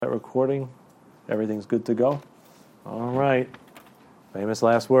recording? Everything's good to go? All right. Famous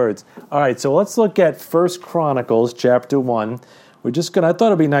last words. All right, so let's look at 1 Chronicles chapter 1. I thought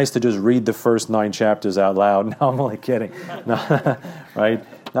it'd be nice to just read the first 9 chapters out loud. No, I'm only kidding. No, right?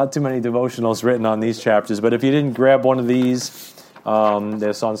 Not too many devotionals written on these chapters, but if you didn't grab one of these,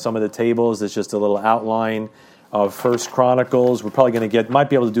 there's on some of the tables. There's just a little outline of 1 Chronicles. We're probably going to might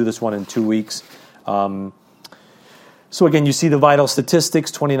be able to do this one in 2 weeks. So again, you see the vital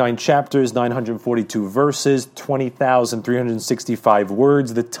statistics, 29 chapters, 942 verses, 20,365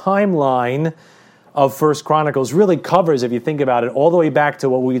 words. The timeline of 1 Chronicles really covers, if you think about it, all the way back to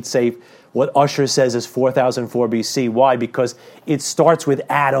what we would say, what Ussher says is 4004 BC. Why? Because it starts with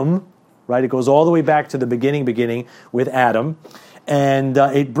Adam, right? It goes all the way back to the beginning with Adam. And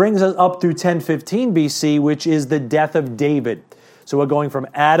it brings us up through 1015 BC, which is the death of David. So we're going from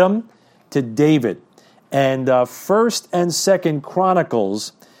Adam to David. And 1st and 2nd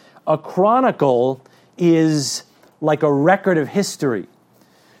Chronicles, a chronicle is like a record of history.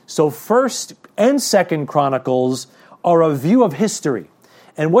 So 1st and 2nd Chronicles are a view of history.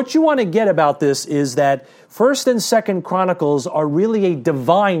 And what you want to get about this is that 1st and 2nd Chronicles are really a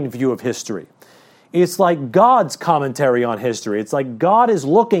divine view of history. It's like God's commentary on history. It's like God is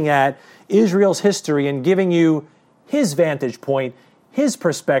looking at Israel's history and giving you his vantage point, his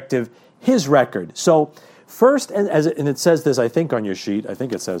perspective, his record. So first, and it says this, I think, on your sheet. I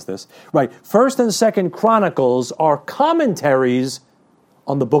think it says this. Right. 1st and 2nd Chronicles are commentaries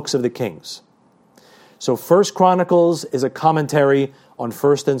on the books of the kings. So 1st Chronicles is a commentary on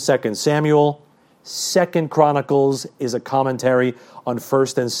 1st and 2nd Samuel. 2nd Chronicles is a commentary on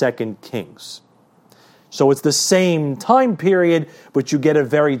 1st and 2nd Kings. So it's the same time period, but you get a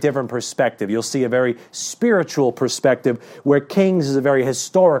very different perspective. You'll see a very spiritual perspective, where Kings is a very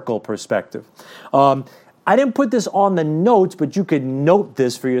historical perspective. I didn't put this on the notes, but you could note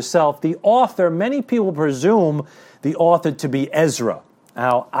this for yourself. The author, many people presume the author to be Ezra.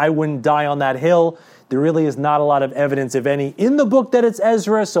 Now, I wouldn't die on that hill. There really is not a lot of evidence, if any, in the book that it's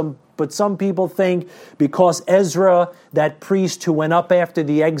Ezra. But some people think because Ezra, that priest who went up after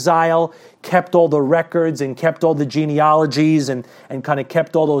the exile, kept all the records and kept all the genealogies and kind of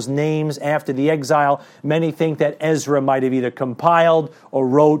kept all those names after the exile, many think that Ezra might have either compiled or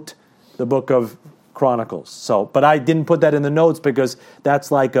wrote the book of Chronicles. But I didn't put that in the notes because that's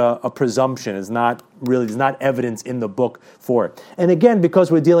like a presumption. There's not evidence in the book for it. And again,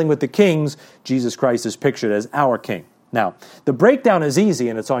 because we're dealing with the kings, Jesus Christ is pictured as our king. Now, the breakdown is easy,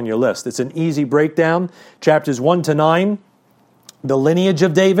 and it's on your list. It's an easy breakdown. Chapters 1 to 9, the lineage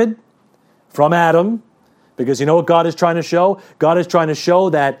of David from Adam, because you know what God is trying to show? God is trying to show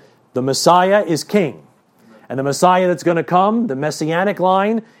that the Messiah is king. And the Messiah that's going to come, the Messianic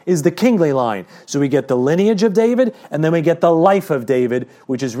line, is the kingly line. So we get the lineage of David, and then we get the life of David,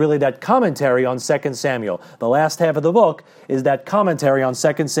 which is really that commentary on 2 Samuel. The last half of the book is that commentary on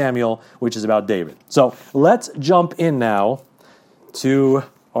 2 Samuel, which is about David. So let's jump in now to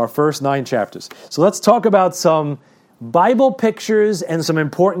our first 9 chapters. So let's talk about some Bible pictures and some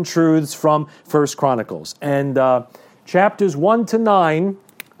important truths from 1 Chronicles. And chapters 1 to 9,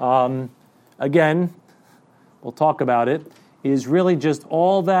 again, we'll talk about it, is really just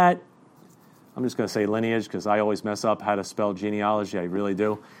all that, I'm just going to say lineage because I always mess up how to spell genealogy, I really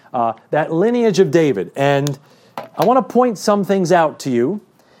do. That lineage of David. And I want to point some things out to you.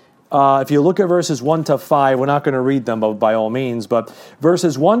 If you look at verses 1 to 5, we're not going to read them by all means, but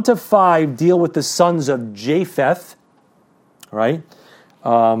verses 1 to 5 deal with the sons of Japheth, right?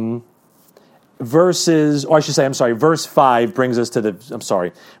 Verse 5 brings us to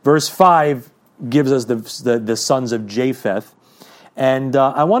verse 5 gives us the sons of Japheth. And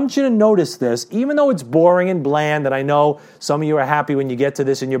I want you to notice this, even though it's boring and bland, and I know some of you are happy when you get to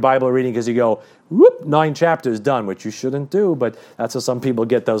this in your Bible reading because you go, whoop, 9 chapters done, which you shouldn't do, but that's how some people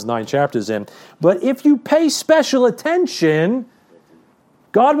get those 9 chapters in. But if you pay special attention,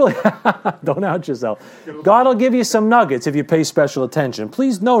 God will, don't out yourself, God will give you some nuggets if you pay special attention.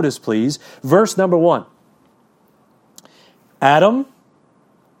 Please notice, verse number 1. Adam,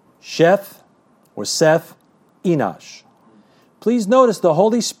 Sheth, or Seth, Enosh. Please notice the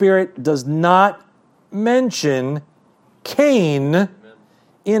Holy Spirit does not mention Cain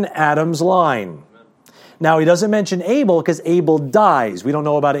in Adam's line. Now, he doesn't mention Abel because Abel dies. We don't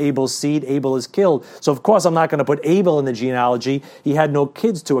know about Abel's seed. Abel is killed. So, of course, I'm not going to put Abel in the genealogy. He had no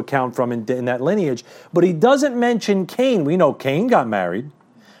kids to account from in that lineage. But he doesn't mention Cain. We know Cain got married.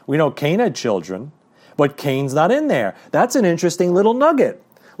 We know Cain had children. But Cain's not in there. That's an interesting little nugget.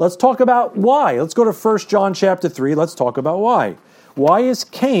 Let's talk about why. Let's go to 1 John chapter 3. Let's talk about why. Why is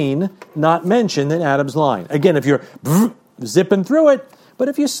Cain not mentioned in Adam's line? Again, if you're zipping through it, But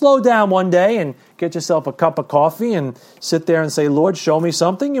if you slow down one day and get yourself a cup of coffee and sit there and say, Lord, show me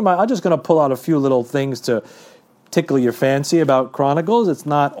something, I'm just going to pull out a few little things to tickle your fancy about Chronicles. It's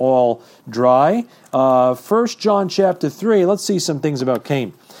not all dry. 1 John chapter 3, let's see some things about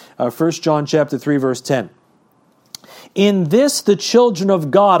Cain. 1 John chapter 3, verse 10. In this the children of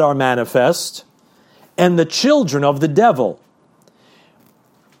God are manifest, and the children of the devil.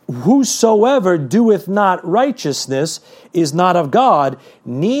 Whosoever doeth not righteousness is not of God,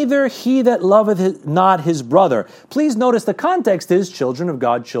 neither he that loveth not his brother. Please notice the context is children of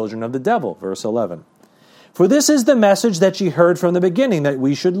God, children of the devil, verse 11. For this is the message that ye heard from the beginning, that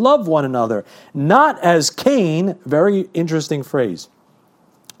we should love one another, not as Cain, very interesting phrase,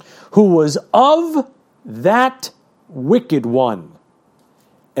 who was of that wicked one,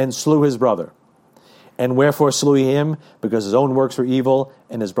 and slew his brother. And wherefore slew he him? Because his own works were evil,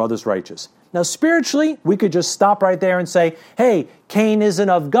 and his brother's righteous. Now spiritually, we could just stop right there and say, hey, Cain isn't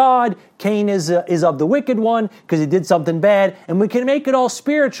of God, Cain is of the wicked one, because he did something bad, and we can make it all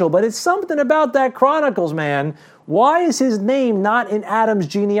spiritual, but it's something about that Chronicles, man. Why is his name not in Adam's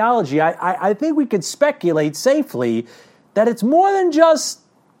genealogy? I think we could speculate safely that it's more than just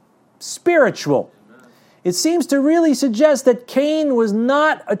spiritual. It seems to really suggest that Cain was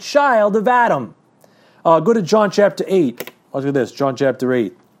not a child of Adam. Go to John chapter 8. Look at this, John chapter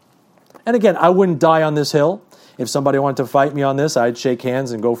 8. And again, I wouldn't die on this hill. If somebody wanted to fight me on this, I'd shake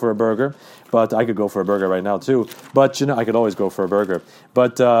hands and go for a burger. But I could go for a burger right now too. But I could always go for a burger.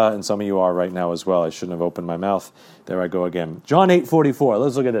 But and some of you are right now as well. I shouldn't have opened my mouth. There I go again. John 8:44.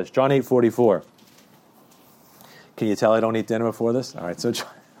 Let's look at this. John 8:44. Can you tell I don't eat dinner before this? All right, so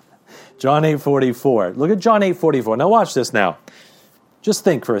John 8:44. Look at John 8:44. Now watch this now. Just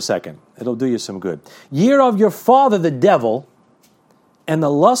think for a second. It'll do you some good. Ye are of your father the devil, and the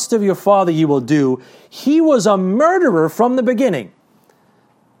lust of your father ye will do. He was a murderer from the beginning.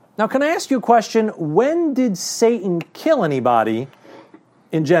 Now, can I ask you a question? When did Satan kill anybody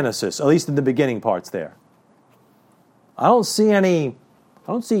in Genesis? At least in the beginning parts there. I don't see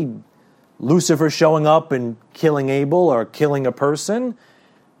Lucifer showing up and killing Abel or killing a person.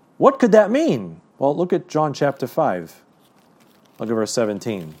 What could that mean? Well, look at John chapter 5. Look at verse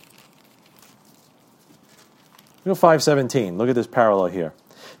 17. Look at 5:17. Look at this parallel here.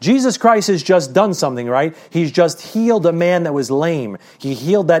 Jesus Christ has just done something, right? He's just healed a man that was lame. He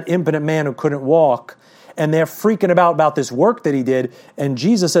healed that impotent man who couldn't walk. And they're freaking about this work that he did. And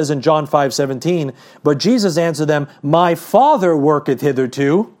Jesus says in John 5:17, but Jesus answered them, my Father worketh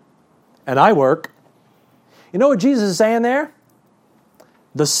hitherto, and I work. You know what Jesus is saying there?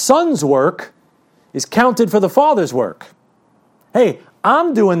 The Son's work is counted for the Father's work. Hey,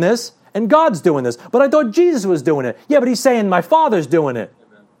 I'm doing this, and God's doing this. But I thought Jesus was doing it. Yeah, but he's saying my Father's doing it.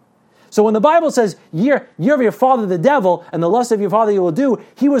 Amen. So when the Bible says, you're of your father the devil, and the lust of your father you will do,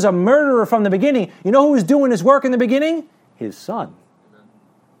 he was a murderer from the beginning. You know who was doing his work in the beginning? His son. Amen.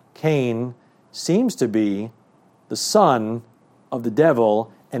 Cain seems to be the son of the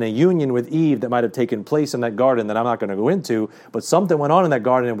devil, and a union with Eve that might have taken place in that garden that I'm not going to go into, but something went on in that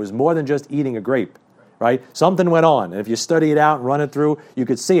garden. It was more than just eating a grape. Right? Something went on. And if you study it out and run it through, you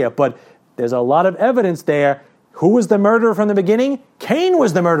could see it. But there's a lot of evidence there. Who was the murderer from the beginning? Cain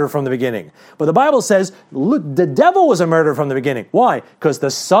was the murderer from the beginning. But the Bible says the devil was a murderer from the beginning. Why? Because the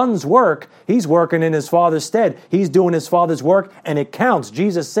son's work, he's working in his father's stead. He's doing his father's work, and it counts.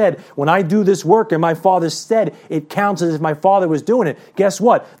 Jesus said, when I do this work in my father's stead, it counts as if my father was doing it. Guess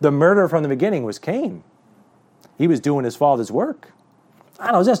what? The murderer from the beginning was Cain. He was doing his father's work.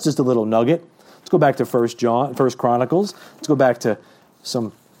 I don't know, that's just a little nugget. Let's go back to 1 Chronicles. Let's go back to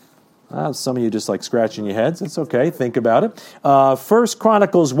some of you just like scratching your heads. It's okay. Think about it. 1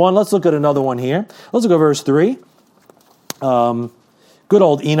 Chronicles 1. Let's look at another one here. Let's look at verse 3. Good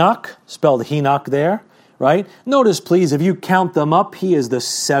old Enoch, spelled Henoch there, right? Notice, please, if you count them up, he is the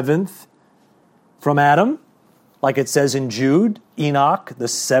seventh from Adam. Like it says in Jude, Enoch, the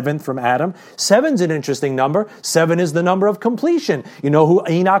seventh from Adam. 7's an interesting number. 7 is the number of completion. You know who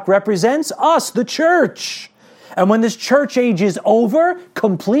Enoch represents? Us, the church. And when this church age is over,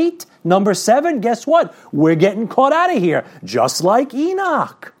 complete, number 7, guess what? We're getting caught out of here, just like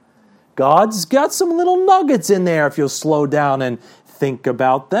Enoch. God's got some little nuggets in there if you'll slow down and think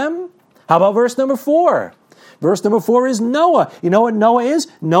about them. How about verse number 4? Verse number 4 is Noah. You know what Noah is?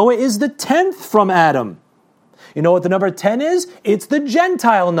 Noah is the 10th from Adam. You know what the number 10 is? It's the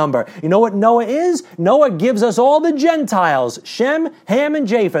Gentile number. You know what Noah is? Noah gives us all the Gentiles. Shem, Ham, and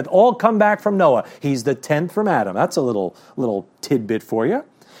Japheth all come back from Noah. He's the 10th from Adam. That's a little tidbit for you.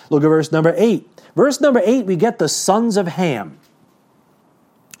 Look at verse number 8. Verse number 8, we get the sons of Ham,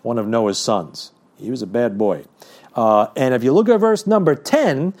 one of Noah's sons. He was a bad boy. And if you look at verse number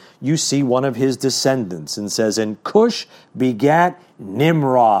 10, you see one of his descendants, and says, and Cush begat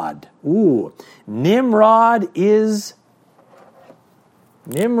Nimrod. Ooh, Nimrod is,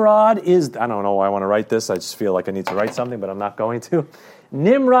 I don't know why I want to write this. I just feel like I need to write something, but I'm not going to.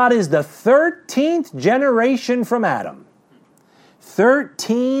 Nimrod is the 13th generation from Adam.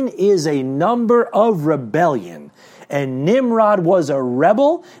 13 is a number of rebellion. And Nimrod was a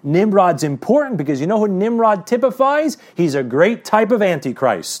rebel. Nimrod's important because you know who Nimrod typifies? He's a great type of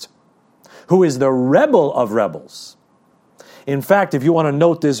Antichrist, who is the rebel of rebels. In fact, if you want to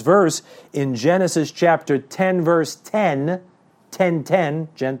note this verse, in Genesis chapter 10, verse 10, 10:10,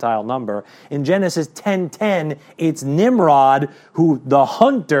 Gentile number. In Genesis 10:10, it's Nimrod, the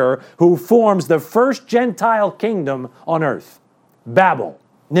hunter, who forms the first Gentile kingdom on earth. Babel.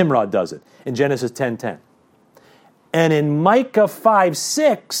 Nimrod does it in Genesis 10:10. And in Micah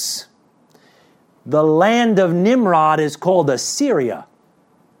 5:6, the land of Nimrod is called Assyria.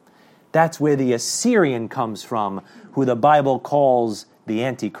 That's where the Assyrian comes from, who the Bible calls the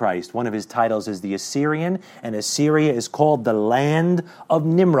Antichrist. One of his titles is the Assyrian, and Assyria is called the land of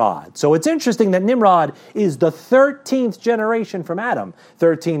Nimrod. So it's interesting that Nimrod is the 13th generation from Adam,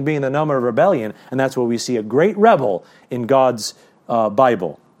 13 being the number of rebellion, and that's where we see a great rebel in God's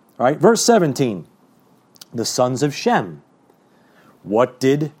Bible. All right, verse 17, the sons of Shem. What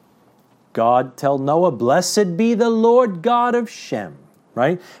did God tell Noah? Blessed be the Lord God of Shem.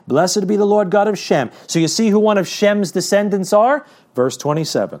 Right? Blessed be the Lord God of Shem. So you see who one of Shem's descendants are? Verse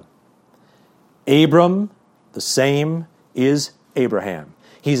 27. Abram, the same, is Abraham.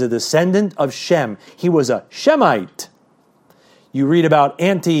 He's a descendant of Shem. He was a Shemite. You read about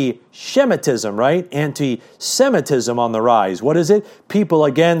anti-Shemitism, right? Anti-Semitism on the rise. What is it? People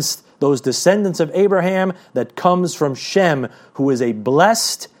against those descendants of Abraham that comes from Shem, who is a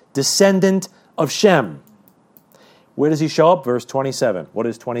blessed descendant of Shem. Where does he show up? Verse 27. What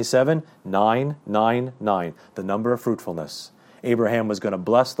is 27? 999, the number of fruitfulness. Abraham was going to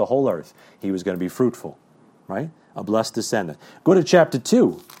bless the whole earth. He was going to be fruitful, right? A blessed descendant. Go to chapter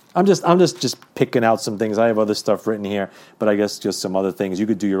 2. I'm just picking out some things. I have other stuff written here, but I guess just some other things. You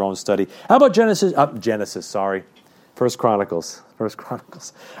could do your own study. How about First Chronicles.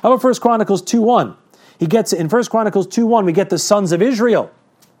 How about 1 Chronicles 2:1? He gets in 1 Chronicles 2:1, we get the sons of Israel.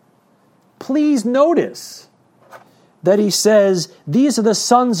 Please notice that he says, these are the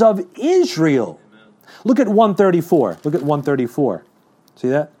sons of Israel. Amen. Look at 134. Look at 134. See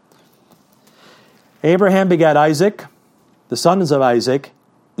that? Abraham begat Isaac, the sons of Isaac,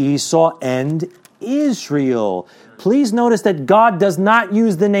 Esau and Israel. Please notice that God does not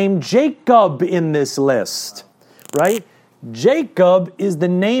use the name Jacob in this list, right? Jacob is the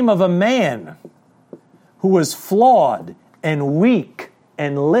name of a man who was flawed and weak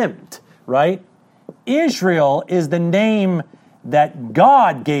and limped, right? Israel is the name that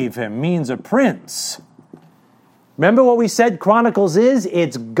God gave him, means a prince. Remember what we said Chronicles is?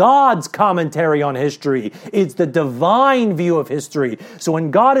 It's God's commentary on history. It's the divine view of history. So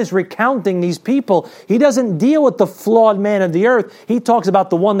when God is recounting these people, he doesn't deal with the flawed man of the earth. He talks about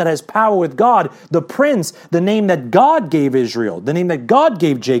the one that has power with God, the prince, the name that God gave Israel, the name that God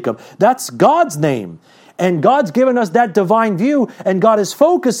gave Jacob. That's God's name. And God's given us that divine view, and God is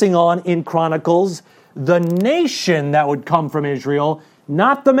focusing on, in Chronicles, the nation that would come from Israel,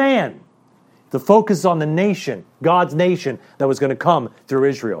 not the man. The focus is on the nation, God's nation that was going to come through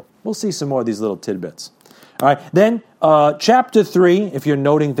Israel. We'll see some more of these little tidbits. All right, then chapter 3, if you're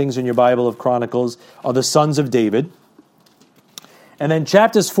noting things in your Bible of Chronicles, are the sons of David. And then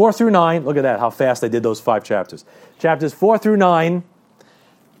chapters 4 through 9, look at that, how fast I did those 5 chapters. Chapters 4 through 9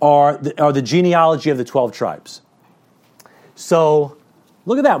 are the genealogy of the 12 tribes. So,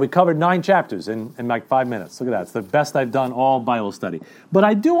 look at that. We covered 9 chapters in like 5 minutes. Look at that. It's the best I've done all Bible study. But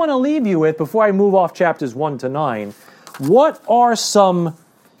I do want to leave you with, before I move off chapters 1 to 9, what are some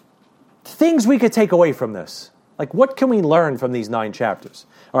things we could take away from this? Like, what can we learn from these 9 chapters?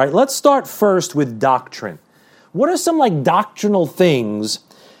 All right, let's start first with doctrine. What are some like doctrinal things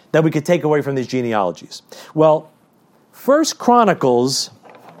that we could take away from these genealogies? Well, First Chronicles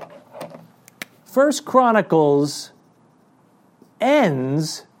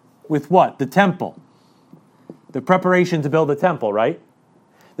ends with what? The temple. The preparation to build the temple, right?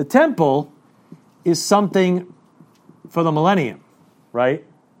 The temple is something for the millennium, right?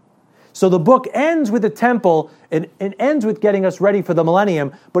 So the book ends with the temple, and it ends with getting us ready for the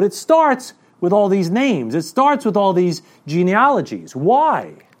millennium, but it starts with all these names. It starts with all these genealogies.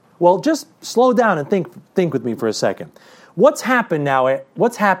 Why? Well, just slow down and think with me for a second. What's happened now?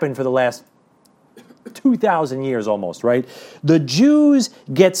 What's happened for the last 2,000 years almost, right? The Jews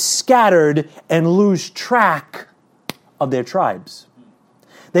get scattered and lose track of their tribes.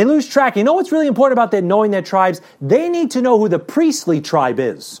 They lose track. You know what's really important about their knowing their tribes? They need to know who the priestly tribe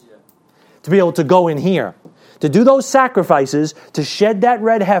is to be able to go in here, to do those sacrifices, to shed that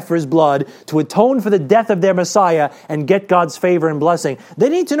red heifer's blood, to atone for the death of their Messiah and get God's favor and blessing. They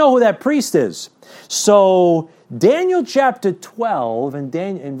need to know who that priest is. So Daniel chapter 12 and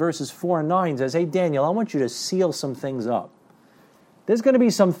in verses 4 and 9 says, hey Daniel, I want you to seal some things up. There's going to be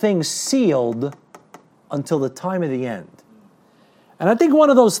some things sealed until the time of the end. And I think one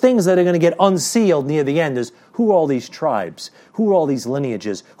of those things that are going to get unsealed near the end is, who are all these tribes? Who are all these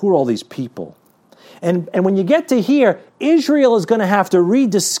lineages? Who are all these people? And when you get to here, Israel is going to have to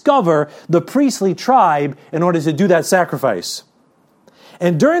rediscover the priestly tribe in order to do that sacrifice.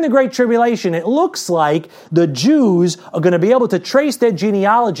 And during the Great Tribulation, it looks like the Jews are going to be able to trace their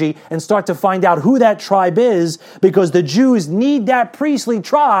genealogy and start to find out who that tribe is, because the Jews need that priestly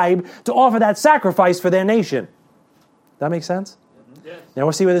tribe to offer that sacrifice for their nation. That make sense? Yes. Now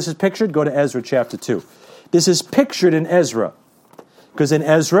we'll see where this is pictured. Go to Ezra chapter 2. This is pictured in Ezra. Because in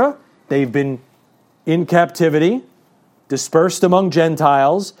Ezra, they've been in captivity, dispersed among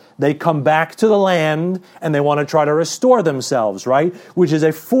Gentiles. They come back to the land and they want to try to restore themselves, right? Which is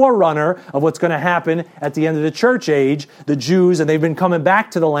a forerunner of what's going to happen at the end of the church age. The Jews, and they've been coming back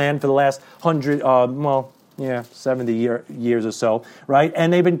to the land for the last 70 years or so, right?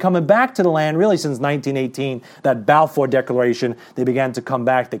 And they've been coming back to the land really since 1918, that Balfour Declaration. They began to come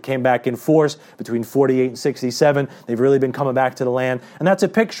back. They came back in force between 48 and 67. They've really been coming back to the land. And that's a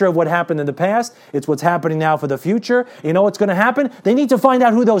picture of what happened in the past. It's what's happening now for the future. You know what's going to happen? They need to find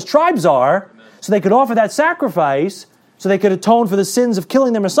out who those tribes are so they could offer that sacrifice, so they could atone for the sins of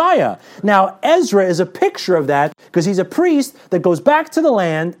killing their Messiah. Now, Ezra is a picture of that because he's a priest that goes back to the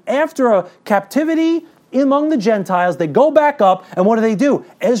land after a captivity among the Gentiles. They go back up, and what do?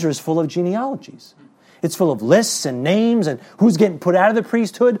 Ezra is full of genealogies. It's full of lists and names and who's getting put out of the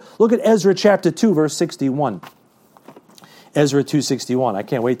priesthood. Look at Ezra chapter 2, verse 61. Ezra 2:61. I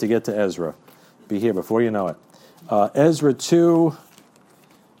can't wait to get to Ezra. Be here before you know it. Ezra 2,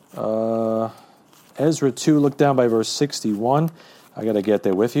 look down by verse 61. I got to get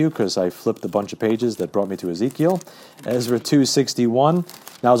there with you because I flipped a bunch of pages that brought me to Ezekiel. Ezra 2:61.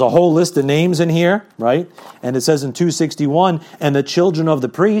 Now, there's a whole list of names in here, right? And it says in 2:61, and the children of the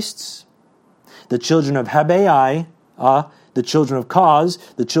priests, the children of Habbai, the children of Koz,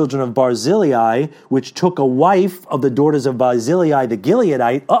 the children of Barzillai, which took a wife of the daughters of Barzillai the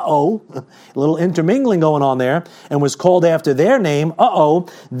Gileadite, a little intermingling going on there, and was called after their name,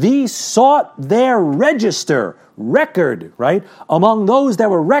 these sought their record, right, among those that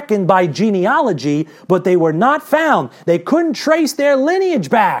were reckoned by genealogy, but they were not found. They couldn't trace their lineage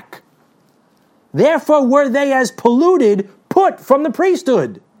back. Therefore were they as polluted, put from the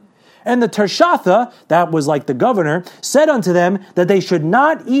priesthood. And the Tershatha, that was like the governor, said unto them that they should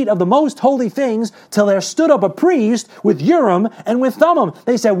not eat of the most holy things till there stood up a priest with Urim and with Thummim.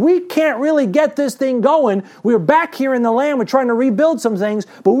 They said, we can't really get this thing going. We're back here in the land. We're trying to rebuild some things,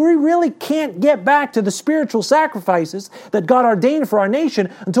 but we really can't get back to the spiritual sacrifices that God ordained for our nation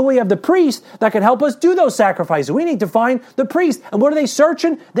until we have the priest that can help us do those sacrifices. We need to find the priest. And what are they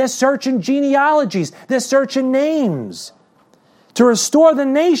searching? They're searching genealogies. They're searching names. To restore the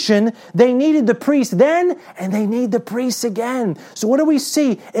nation, they needed the priest then, and they need the priests again. So what do we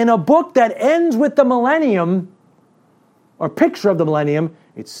see? In a book that ends with the millennium, or picture of the millennium,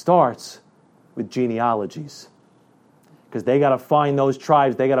 it starts with genealogies. Because they got to find those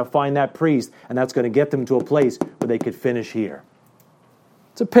tribes, they got to find that priest, and that's going to get them to a place where they could finish here.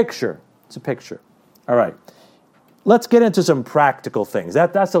 It's a picture. It's a picture. All right. Let's get into some practical things.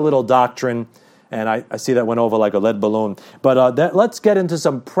 That's a little doctrine. And I see that went over like a lead balloon. But let's get into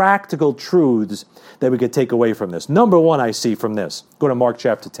some practical truths that we could take away from this. Number one I see from this. Go to Mark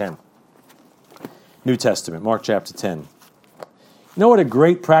chapter 10. New Testament, Mark chapter 10. You know what a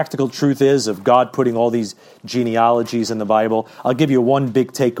great practical truth is of God putting all these genealogies in the Bible? I'll give you one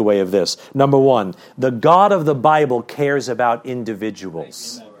big takeaway of this. Number one, the God of the Bible cares about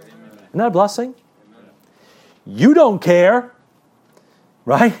individuals. Isn't that a blessing? You don't care.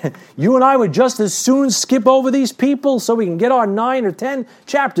 Right? You and I would just as soon skip over these people so we can get our 9 or 10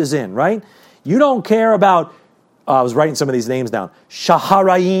 chapters in, right? You don't care about, I was writing some of these names down,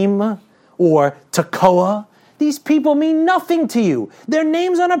 Shaharaim or Tekoa. These people mean nothing to you. Their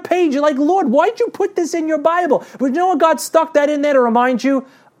names on a page. You're like, Lord, why'd you put this in your Bible? But you know what? God stuck that in there to remind you?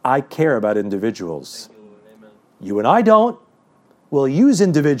 I care about individuals. You and I don't. We'll use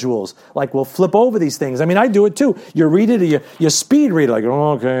individuals, like we'll flip over these things. I mean, I do it too. You read it, or you speed read, like,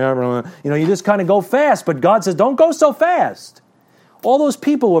 oh, okay, you just kind of go fast. But God says, don't go so fast. All those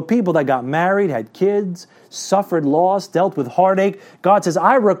people were people that got married, had kids, suffered loss, dealt with heartache. God says,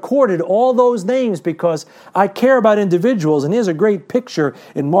 I recorded all those names because I care about individuals. And here's a great picture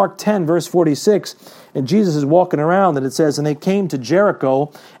in Mark 10, verse 46. And Jesus is walking around, and it says, and they came to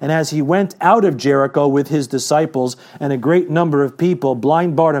Jericho, and as he went out of Jericho with his disciples and a great number of people,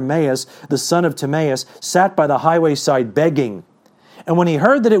 blind Bartimaeus, the son of Timaeus, sat by the highway side begging. And when he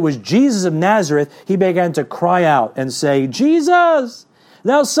heard that it was Jesus of Nazareth, he began to cry out and say, Jesus,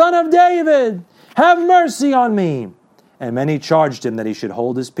 thou son of David, have mercy on me. And many charged him that he should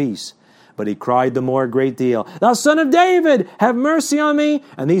hold his peace. But he cried the more a great deal, thou son of David, have mercy on me.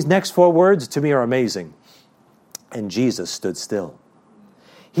 And these next 4 words to me are amazing. And Jesus stood still.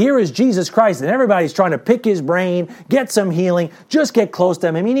 Here is Jesus Christ, and everybody's trying to pick his brain, get some healing, just get close to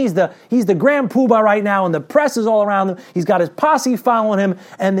him. I mean, he's the grand poobah right now, and the press is all around him. He's got his posse following him,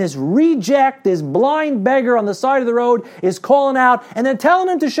 and this reject, this blind beggar on the side of the road is calling out, and they're telling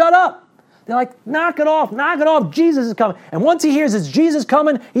him to shut up. They're like, knock it off, Jesus is coming. And once he hears it's Jesus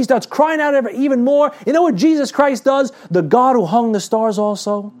coming, he starts crying out even more. You know what Jesus Christ does? The God who hung the stars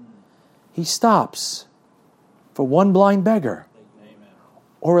also? He stops for one blind beggar.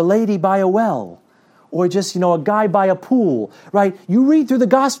 Or a lady by a well, or just, a guy by a pool, right? You read through the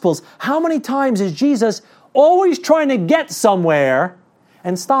Gospels, how many times is Jesus always trying to get somewhere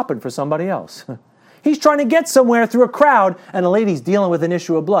and stopping for somebody else? He's trying to get somewhere through a crowd, and a lady's dealing with an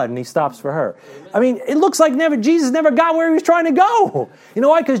issue of blood, and he stops for her. I mean, it looks like Jesus never got where he was trying to go. You know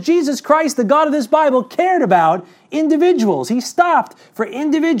why? Because Jesus Christ, the God of this Bible, cared about individuals. He stopped for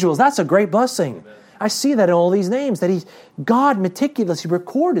individuals. That's a great blessing. I see that in all these names, that God meticulously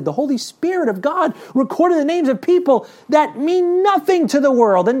recorded, the Holy Spirit of God recorded the names of people that mean nothing to the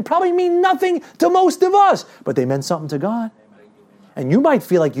world and probably mean nothing to most of us, but they meant something to God. And you might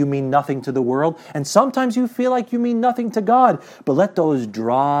feel like you mean nothing to the world, and sometimes you feel like you mean nothing to God, but let those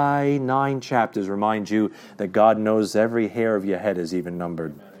dry 9 chapters remind you that God knows every hair of your head is even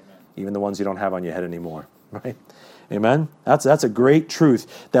numbered, even the ones you don't have on your head anymore, right? Amen? That's a great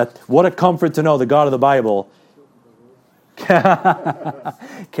truth. That what a comfort to know the God of the Bible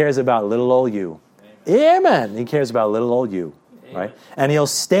cares about little old you. Amen. He cares about little old you. Right? And he'll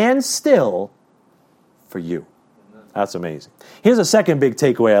stand still for you. That's amazing. Here's a second big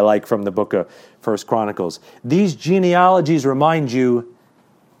takeaway I like from the book of 1 Chronicles. These genealogies remind you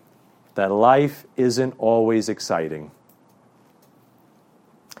that life isn't always exciting.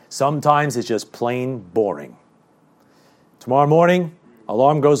 Sometimes it's just plain boring. Tomorrow morning,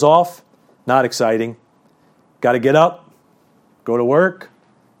 alarm goes off, not exciting. Got to get up, go to work,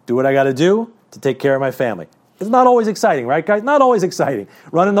 do what I got to do to take care of my family. It's not always exciting, right, guys? Not always exciting.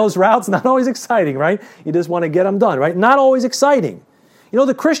 Running those routes, not always exciting, right? You just want to get them done, right? Not always exciting. You know,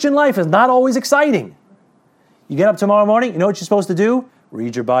 the Christian life is not always exciting. You get up tomorrow morning, you know what you're supposed to do?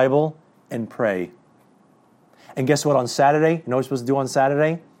 Read your Bible and pray. And guess what, on Saturday, you know what you're supposed to do on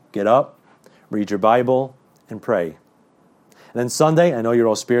Saturday? Get up, read your Bible, and pray. And then Sunday, I know you're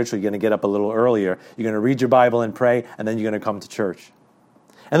all spiritual, you're going to get up a little earlier. You're going to read your Bible and pray, and then you're going to come to church.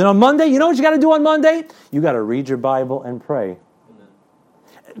 And then on Monday, you know what you got to do on Monday? You got to read your Bible and pray.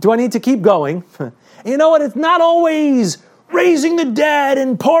 Do I need to keep going? You know what? It's not always raising the dead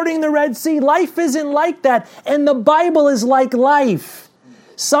and parting the Red Sea. Life isn't like that. And the Bible is like life.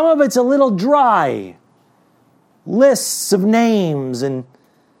 Some of it's a little dry. Lists of names and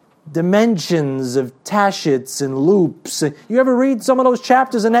dimensions of tashits and loops. You ever read some of those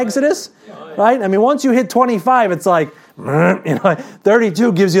chapters in Exodus? Right? I mean, once you hit 25, it's like,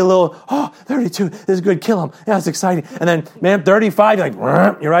 32 gives you a little, 32, this is good, kill him. Yeah, it's exciting. And then, man, 35, you're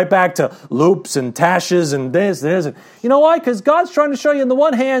like, you're right back to loops and tashes and this. And you know why? Because God's trying to show you, on the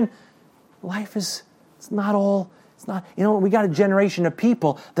one hand, life is, it's not, we got a generation of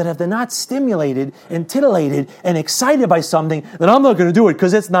people that if they're not stimulated and titillated and excited by something, then I'm not going to do it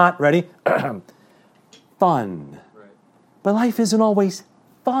because it's not, ready, fun. Right. But life isn't always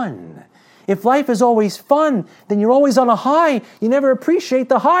fun. If life is always fun, then you're always on a high. You never appreciate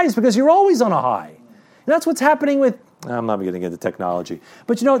the highs because you're always on a high. And that's what's happening with, I'm not going to get into technology,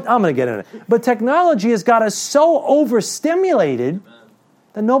 but you know what, I'm going to get in it. But technology has got us so overstimulated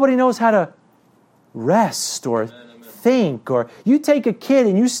that nobody knows how to rest or think. Or you take a kid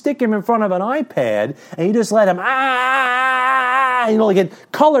and you stick him in front of an iPad and you just let him, get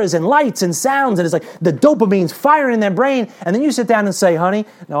colors and lights and sounds, and it's like the dopamine's firing in their brain, and then you sit down and say, honey,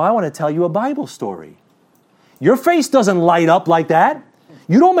 no, I want to tell you a Bible story. Your face doesn't light up like that.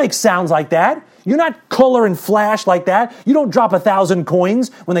 You don't make sounds like that. You're not color and flash like that. You don't drop 1,000 coins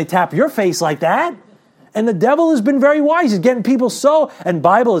when they tap your face like that. And the devil has been very wise. He's getting people and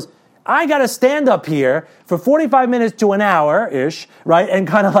Bible is, I got to stand up here for 45 minutes to an hour-ish, right, and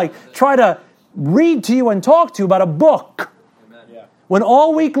kind of like try to read to you and talk to you about a book. When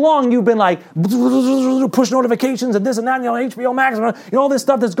all week long you've been like, push notifications and this and that, HBO Max, all this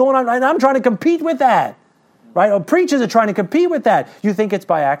stuff that's going on, and I'm trying to compete with that, right? Or preachers are trying to compete with that. You think it's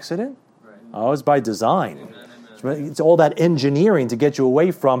by accident? Right. Oh, it's by design. It's all that engineering to get you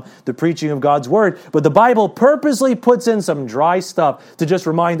away from the preaching of God's Word. But the Bible purposely puts in some dry stuff to just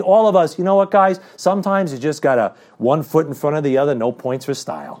remind all of us, you know what, guys? Sometimes you just got to one foot in front of the other, no points for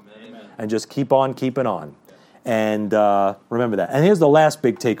style. Amen. And just keep on keeping on. And remember that. And here's the last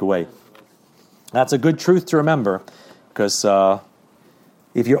big takeaway. That's a good truth to remember, because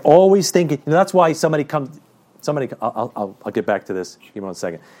if you're always thinking, that's why I'll get back to this. Give me 1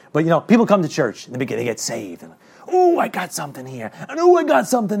 second. But people come to church in the beginning, get saved, and oh, I got something here, and oh, I got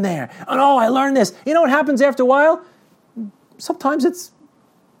something there, and oh, I learned this. You know what happens after a while? Sometimes it's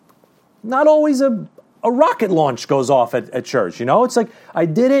not always a rocket launch goes off at church, It's like, I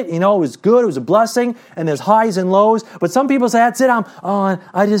did it, it was good, it was a blessing, and there's highs and lows. But some people say, that's it,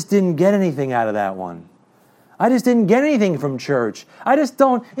 I just didn't get anything out of that one. I just didn't get anything from church. I just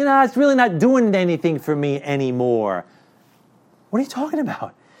don't, it's really not doing anything for me anymore. What are you talking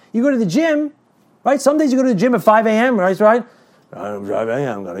about? You go to the gym, right? Some days you go to the gym at 5 a.m., right? I'm driving,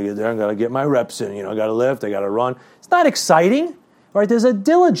 I'm going to get there, I'm going to get my reps in, I got to lift, I got to run. It's not exciting. Right, there's a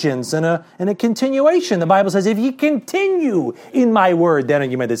diligence and a continuation. The Bible says, if ye continue in my word, then are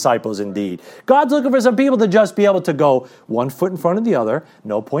you my disciples indeed. God's looking for some people to just be able to go one foot in front of the other,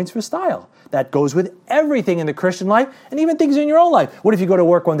 no points for style. That goes with everything in the Christian life and even things in your own life. What if you go to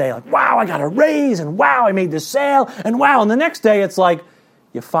work one day like, wow, I got a raise, and wow, I made this sale, and wow, and the next day it's like,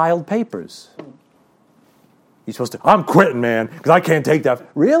 you filed papers. You're supposed to, I'm quitting, man, because I can't take that.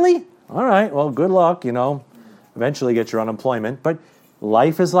 Really? All right, well, good luck, Eventually get your unemployment. But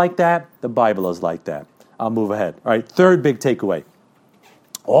life is like that. The Bible is like that. I'll move ahead. All right, third big takeaway.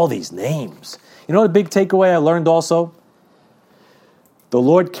 All these names. You know the big takeaway I learned also? The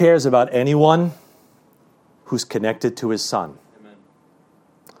Lord cares about anyone who's connected to His Son. Amen.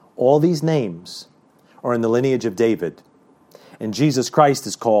 All these names are in the lineage of David. And Jesus Christ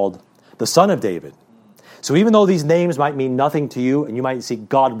is called the Son of David. So even though these names might mean nothing to you, and you might see,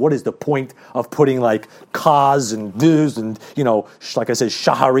 God, what is the point of putting like Kaz and Duz and, like I said,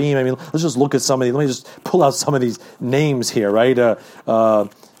 Shaharim? I mean, let's just look at some of these. Let me just pull out some of these names here, right?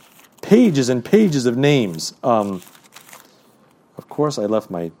 Pages and pages of names. Of course, I left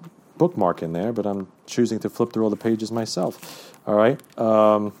my bookmark in there, but I'm choosing to flip through all the pages myself. All right.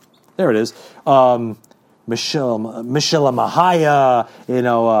 There it is. Mishalamahaya,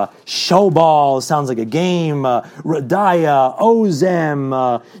 Shobal, sounds like a game, Radiah,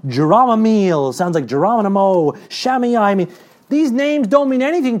 Ozem, Jeramamil, sounds like Geronimo, Shammai. I mean, these names don't mean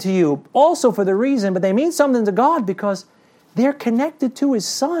anything to you, also for the reason, but they mean something to God because they're connected to His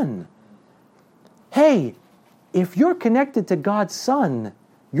Son. Hey, if you're connected to God's Son,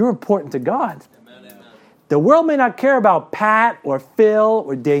 you're important to God. The world may not care about Pat or Phil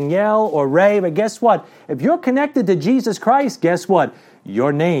or Danielle or Ray, but guess what? If you're connected to Jesus Christ, guess what?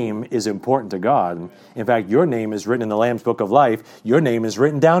 Your name is important to God. In fact, your name is written in the Lamb's Book of Life. Your name is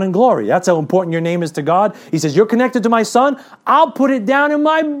written down in glory. That's how important your name is to God. He says, you're connected to my Son, I'll put it down in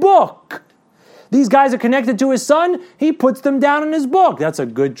my book. These guys are connected to His Son, He puts them down in His book. That's a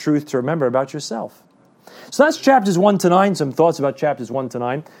good truth to remember about yourself. So that's chapters 1 to 9, some thoughts about chapters 1 to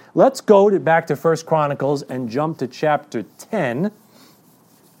 9. Let's go back to 1 Chronicles and jump to chapter 10.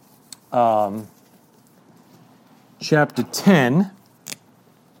 Chapter 10.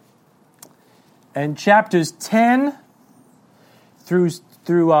 And chapters 10 through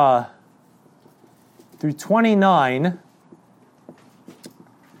 29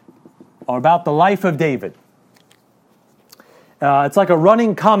 are about the life of David. It's like a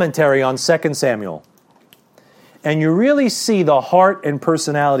running commentary on 2 Samuel. And you really see the heart and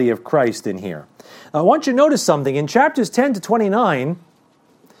personality of Christ in here. Now, I want you to notice something. In chapters 10 to 29,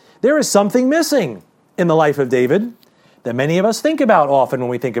 there is something missing in the life of David that many of us think about often when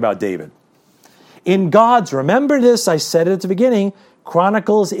we think about David. In God's, remember this, I said it at the beginning,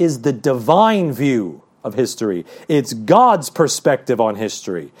 Chronicles is the divine view of history. It's God's perspective on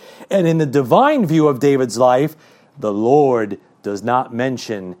history. And in the divine view of David's life, the Lord does not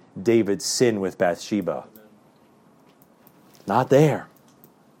mention David's sin with Bathsheba. Not there.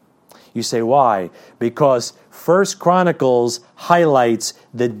 You say, why? Because 1 Chronicles highlights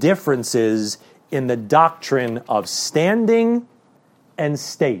the differences in the doctrine of standing and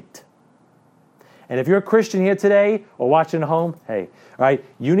state. And if you're a Christian here today or watching at home, hey, all right,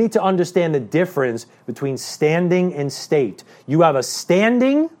 you need to understand the difference between standing and state. You have a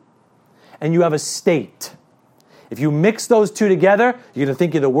standing and you have a state. If you mix those two together, you're going to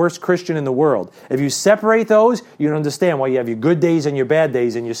think you're the worst Christian in the world. If you separate those, you don't understand why you have your good days and your bad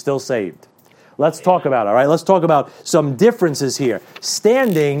days and you're still saved. Let's talk about it, all right? Let's talk about some differences here.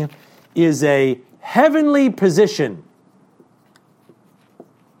 Standing is a heavenly position.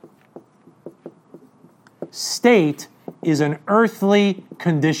 State is an earthly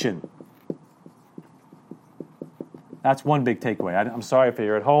condition. That's one big takeaway. I'm sorry if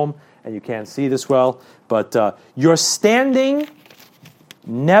you're at home and you can't see this well, but your standing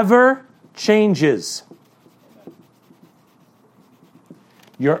never changes.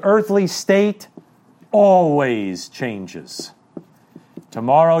 Your earthly state always changes.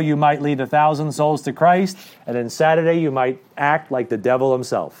 Tomorrow you might lead 1,000 souls to Christ, and then Saturday you might act like the devil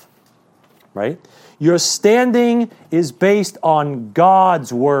himself. Right? Your standing is based on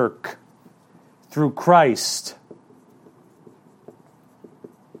God's work through Christ.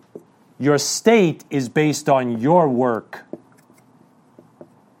 Your state is based on your work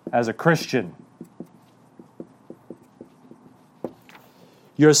as a Christian.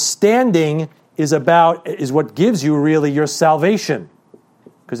 Your standing is what gives you really your salvation,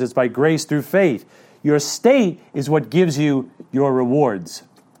 because it's by grace through faith. Your state is what gives you your rewards.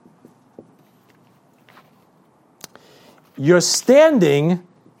 Your standing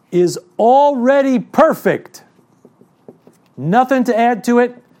is already perfect. Nothing to add to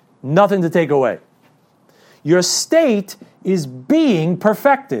it, nothing to take away. Your state is being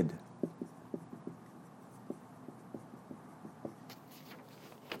perfected.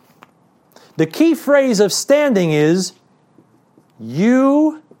 The key phrase of standing is,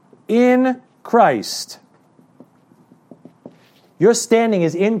 you in Christ. Your standing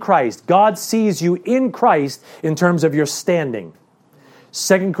is in Christ. God sees you in Christ in terms of your standing.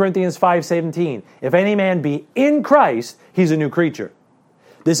 2 Corinthians 5:17. If any man be in Christ, he's a new creature.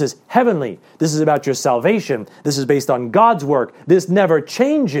 This is heavenly. This is about your salvation. This is based on God's work. This never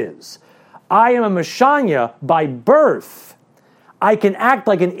changes. I am a Messiah by birth. I can act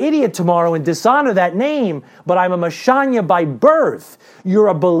like an idiot tomorrow and dishonor that name, but I'm a Messiah by birth. You're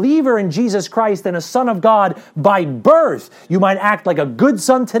a believer in Jesus Christ and a son of God by birth. You might act like a good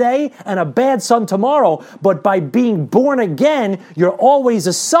son today and a bad son tomorrow, but by being born again, you're always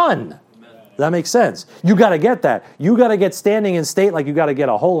a son. Does that make sense? You got to get that. You got to get standing in state like you got to get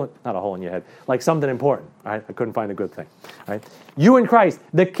not a hole in your head, like something important. All right? I couldn't find a good thing. All right? You in Christ.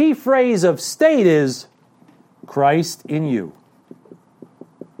 The key phrase of state is Christ in you.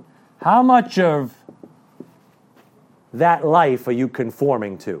 How much of that life are you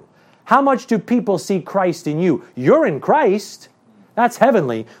conforming to? How much do people see Christ in you? You're in Christ. That's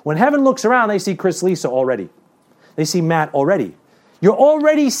heavenly. When heaven looks around, they see Chris Lisa already. They see Matt already. You're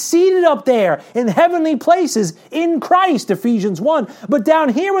already seated up there in heavenly places in Christ, Ephesians 1. But down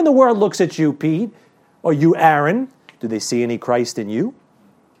here when the world looks at you, Pete, or you, Aaron, do they see any Christ in you?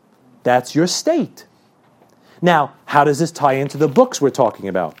 That's your state. Now, how does this tie into the books we're talking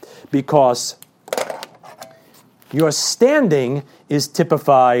about? Because your standing is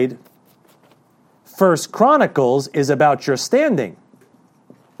typified. 1 Chronicles is about your standing.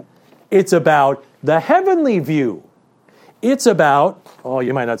 It's about the heavenly view. It's about,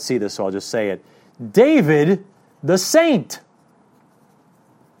 you might not see this, so I'll just say it, David the saint.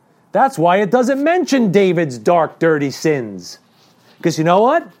 That's why it doesn't mention David's dark, dirty sins. Because you know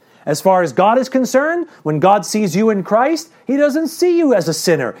what? As far as God is concerned, when God sees you in Christ, He doesn't see you as a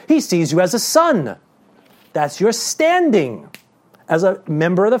sinner. He sees you as a son. That's your standing as a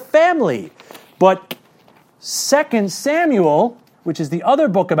member of the family. But 2 Samuel, which is the other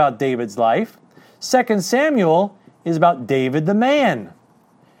book about David's life, 2 Samuel is about David the man.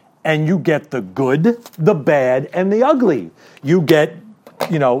 And you get the good, the bad, and the ugly. You get,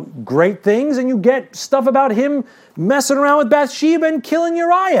 great things, and you get stuff about him messing around with Bathsheba and killing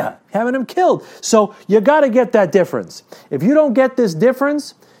Uriah, having him killed. So you got to get that difference. If you don't get this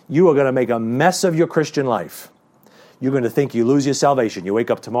difference, you are going to make a mess of your Christian life. You're going to think you lose your salvation. You wake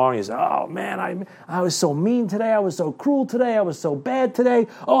up tomorrow and you say, oh man, I was so mean today. I was so cruel today. I was so bad today.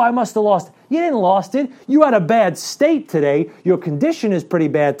 Oh, I must have lost it. You didn't lost it. You had a bad state today. Your condition is pretty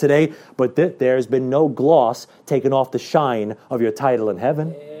bad today, but there's been no gloss taken off the shine of your title in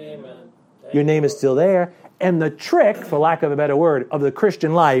heaven. Amen. Your name is still there. And the trick, for lack of a better word, of the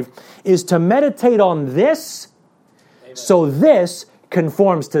Christian life is to meditate on this. Amen. So this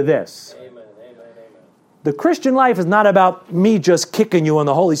conforms to this. Amen. Amen. The Christian life is not about me just kicking you and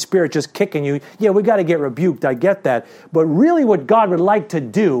the Holy Spirit just kicking you. Yeah, we got to get rebuked. I get that. But really what God would like to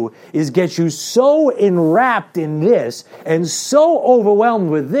do is get you so enwrapped in this and so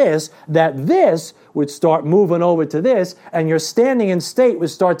overwhelmed with this that this would start moving over to this, and your standing in state would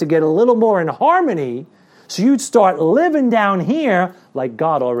start to get a little more in harmony, so you'd start living down here like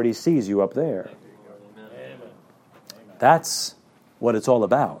God already sees you up there. That's what it's all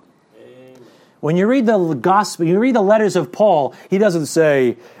about. When you read the gospel, you read the letters of Paul, he doesn't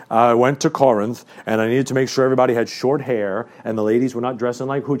say, I went to Corinth and I needed to make sure everybody had short hair and the ladies were not dressing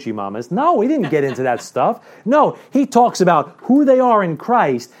like hoochie mamas. No, he didn't get into that stuff. No, he talks about who they are in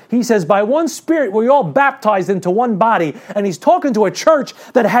Christ. He says, by one Spirit we're all baptized into one body. And he's talking to a church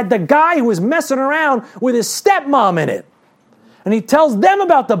that had the guy who was messing around with his stepmom in it. And he tells them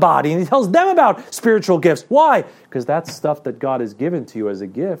about the body and he tells them about spiritual gifts. Why? Because that's stuff that God has given to you as a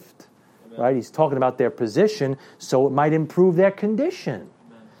gift. Right? He's talking about their position, so it might improve their condition.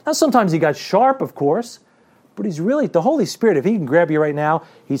 Now, sometimes he got sharp, of course, but he's really, the Holy Spirit, if he can grab you right now,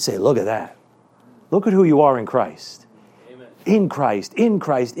 he'd say, look at that. Look at who you are in Christ. Amen. In Christ, in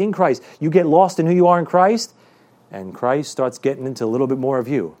Christ, in Christ. You get lost in who you are in Christ, and Christ starts getting into a little bit more of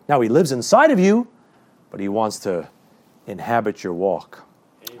you. Now, he lives inside of you, but he wants to inhabit your walk.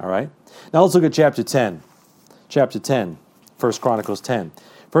 Amen. All right? Now, let's look at chapter 10. Chapter 10, 1 Chronicles 10.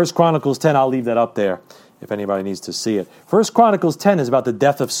 1 Chronicles 10, I'll leave that up there if anybody needs to see it. 1 Chronicles 10 is about the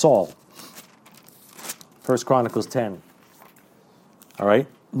death of Saul. 1 Chronicles 10. All right?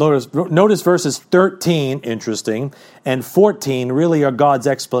 Notice verses 13, interesting, and 14 really are God's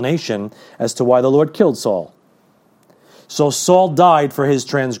explanation as to why the Lord killed Saul. So Saul died for his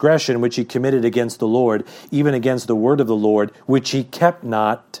transgression which he committed against the Lord, even against the word of the Lord, which he kept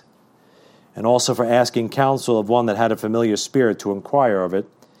not, and also for asking counsel of one that had a familiar spirit to inquire of it,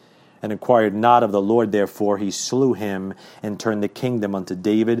 and inquired not of the Lord. Therefore he slew him and turned the kingdom unto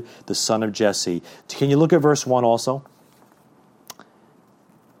David, the son of Jesse. Can you look at verse 1 also?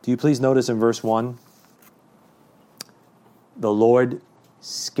 Do you please notice in verse 1? The Lord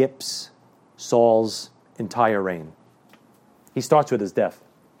skips Saul's entire reign. He starts with his death.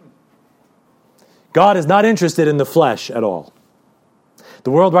 God is not interested in the flesh at all.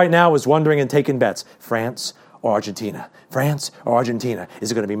 The world right now is wondering and taking bets. France or Argentina? France or Argentina?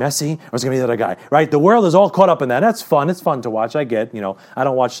 Is it going to be Messi or is it going to be the other guy? Right? The world is all caught up in that. That's fun. It's fun to watch. I get, I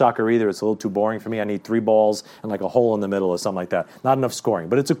don't watch soccer either. It's a little too boring for me. I need 3 balls and like a hole in the middle or something like that. Not enough scoring.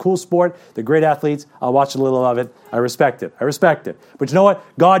 But it's a cool sport. They're great athletes. I'll watch a little of it. I respect it. But you know what?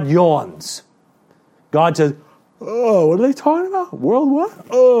 God yawns. God says, oh, what are they talking about? World what?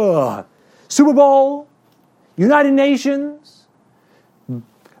 Oh. Super Bowl, United Nations,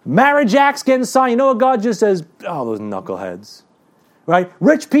 marriage acts getting signed. You know what God just says? Oh, those knuckleheads. Right?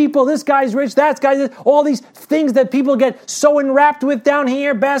 Rich people, this guy's rich, that guy's rich. All these things that people get so enwrapped with down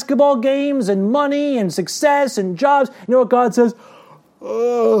here, basketball games and money and success and jobs. You know what God says?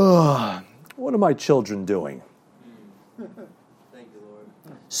 Oh, what are my children doing? Thank you, Lord.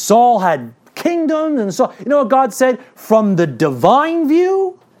 Saul had kingdoms, and so you know what God said? From the divine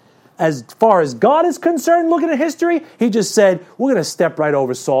view, as far as God is concerned, looking at history, he just said, we're going to step right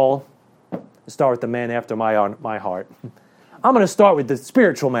over Saul and start with the man after my heart. I'm going to start with the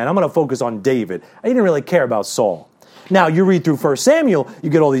spiritual man. I'm going to focus on David. I didn't really care about Saul. Now, you read through 1 Samuel,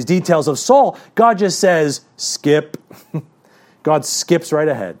 you get all these details of Saul. God just says, skip. God skips right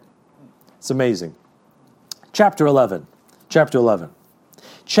ahead. It's amazing. Chapter 11. Chapter 11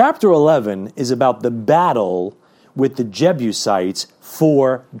 is about the battle with the Jebusites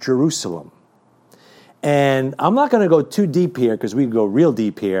for Jerusalem. And I'm not going to go too deep here because we can go real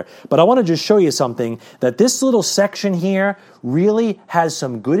deep here, but I want to just show you something that this little section here really has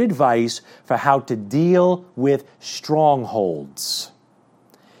some good advice for how to deal with strongholds.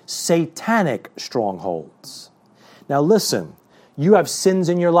 Satanic strongholds. Now listen, you have sins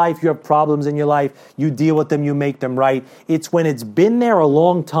in your life, you have problems in your life, you deal with them, you make them right. It's when it's been there a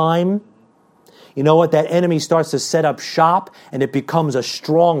long time, you know what? That enemy starts to set up shop and it becomes a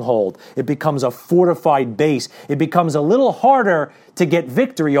stronghold. It becomes a fortified base. It becomes a little harder to get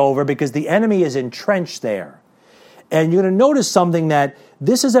victory over because the enemy is entrenched there. And you're going to notice something that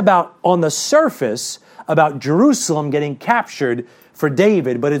this is about, on the surface, about Jerusalem getting captured for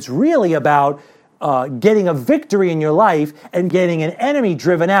David, but it's really about getting a victory in your life and getting an enemy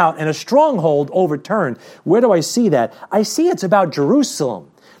driven out and a stronghold overturned. Where do I see that? I see it's about Jerusalem.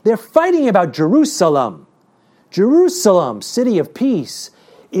 They're fighting about Jerusalem. Jerusalem, city of peace,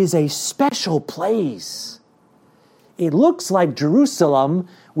 is a special place. It looks like Jerusalem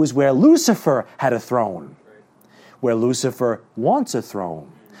was where Lucifer had a throne, where Lucifer wants a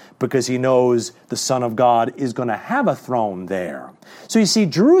throne. because he knows the Son of God is going to have a throne there. So you see,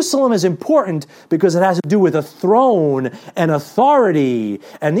 Jerusalem is important because it has to do with a throne and authority.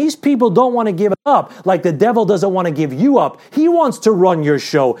 And these people don't want to give it up like the devil doesn't want to give you up. He wants to run your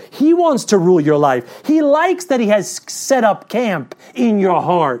show. He wants to rule your life. He likes that he has set up camp in your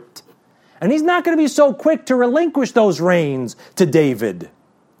heart. And he's not going to be so quick to relinquish those reins to David.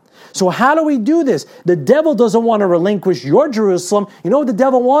 So how do we do this? The devil doesn't want to relinquish your Jerusalem. You know what the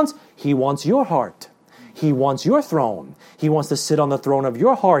devil wants? He wants your heart. He wants your throne. He wants to sit on the throne of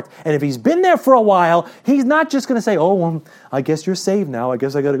your heart. And if he's been there for a while, he's not just going to say, oh, well, I guess you're saved now. I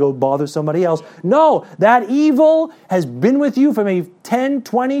guess I got to go bother somebody else. No, that evil has been with you for maybe 10,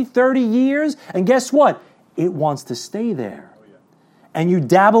 20, 30 years. And guess what? It wants to stay there. And you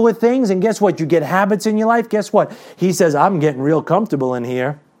dabble with things, and guess what? You get habits in your life. Guess what? He says, I'm getting real comfortable in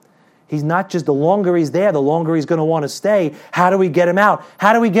here. He's not just, the longer he's there, the longer he's going to want to stay. How do we get him out?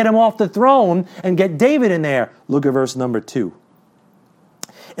 How do we get him off the throne and get David in there? Look at verse number 2.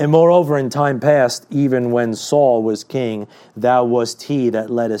 And moreover, in time past, even when Saul was king, thou wast he that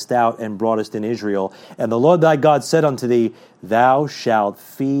leddest out and broughtest in Israel. And the Lord thy God said unto thee, thou shalt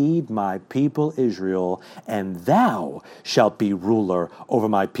feed my people Israel, and thou shalt be ruler over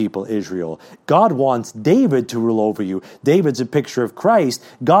my people Israel. God wants David to rule over you. David's a picture of Christ.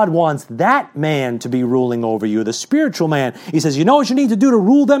 God wants that man to be ruling over you, the spiritual man. He says, you know what you need to do to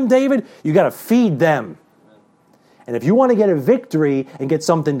rule them, David? You got to feed them. And if you want to get a victory and get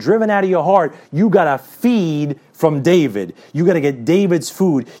something driven out of your heart, you got to feed from David. You got to get David's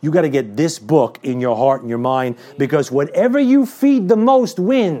food. You got to get this book in your heart and your mind, because whatever you feed the most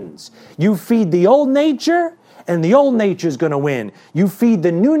wins. You feed the old nature, and the old nature is going to win. You feed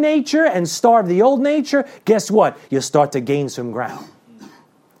the new nature and starve the old nature, guess what? You start to gain some ground.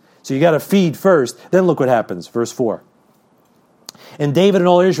 So you got to feed first. Then look what happens. Verse 4. And David and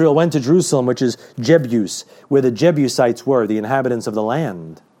all Israel went to Jerusalem, which is Jebus, where the Jebusites were, the inhabitants of the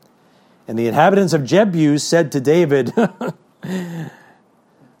land. And the inhabitants of Jebus said to David,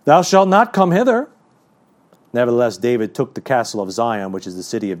 thou shalt not come hither. Nevertheless, David took the castle of Zion, which is the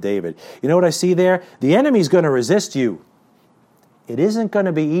city of David. You know what I see there? The enemy's going to resist you. It isn't going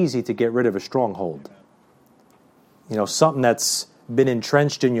to be easy to get rid of a stronghold. You know, something that's been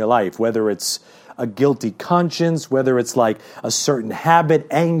entrenched in your life, whether it's a guilty conscience, whether it's like a certain habit,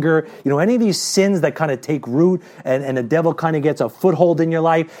 anger, any of these sins that kind of take root and the devil kind of gets a foothold in your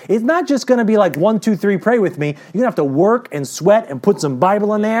life. It's not just going to be like 1, 2, 3, pray with me. You're going to have to work and sweat and put some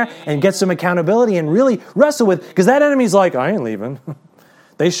Bible in there and get some accountability and really wrestle with, because that enemy's like, I ain't leaving.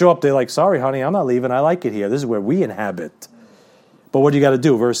 They show up, they're like, sorry, honey, I'm not leaving. I like it here. This is where we inhabit. But what do you got to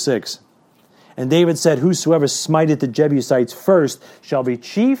do? Verse 6. And David said, whosoever smiteth the Jebusites first shall be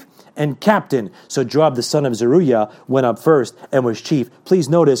chief and captain. So Joab the son of Zeruiah went up first and was chief. Please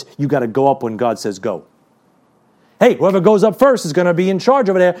notice, you got to go up when God says go. Hey, whoever goes up first is going to be in charge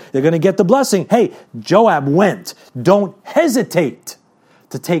over there. They're going to get the blessing. Hey, Joab went. Don't hesitate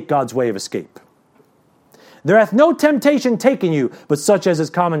to take God's way of escape. There hath no temptation taken you, but such as is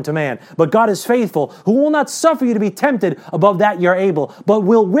common to man. But God is faithful, who will not suffer you to be tempted above that you're able, but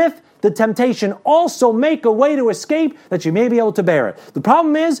will with the temptation also make a way to escape, that you may be able to bear it. The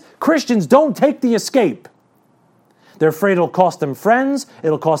problem is, Christians don't take the escape. They're afraid it'll cost them friends,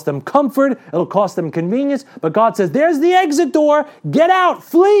 it'll cost them comfort, it'll cost them convenience, but God says, there's the exit door, get out,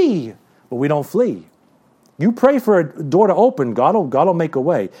 flee. But we don't flee. You pray for a door to open, God will make a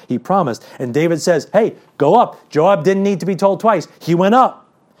way. He promised. And David says, hey, go up. Joab didn't need to be told twice. He went up.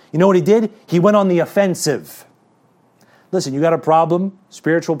 You know what he did? He went on the offensive. Listen, you got a problem,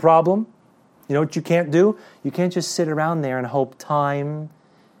 spiritual problem. You know what you can't do? You can't just sit around there and hope time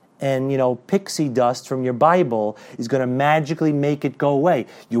and, pixie dust from your Bible is going to magically make it go away.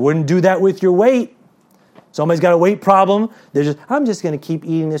 You wouldn't do that with your weight. Somebody's got a weight problem. I'm just going to keep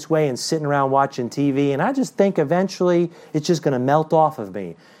eating this way and sitting around watching TV, and I just think eventually it's just going to melt off of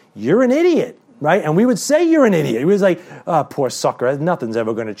me. You're an idiot, right? And we would say you're an idiot. He was like, oh, poor sucker, nothing's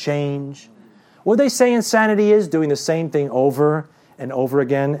ever going to change. What they say insanity is doing the same thing over and over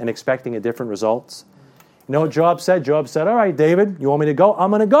again and expecting a different results. You know what Joab said? Joab said, all right, David, you want me to go? I'm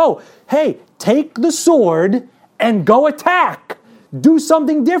going to go. Hey, take the sword and go attack. Do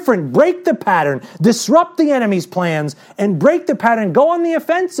something different. Break the pattern. Disrupt the enemy's plans and break the pattern. Go on the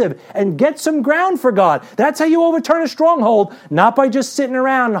offensive and get some ground for God. That's how you overturn a stronghold, not by just sitting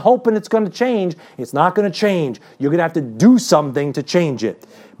around and hoping it's going to change. It's not going to change. You're going to have to do something to change it.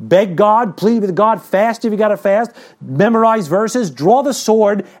 Beg God, plead with God, fast if you got to fast, memorize verses, draw the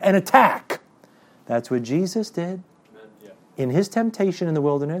sword, and attack. That's what Jesus did. In his temptation in the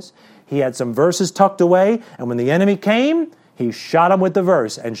wilderness, he had some verses tucked away, and when the enemy came, He shot him with the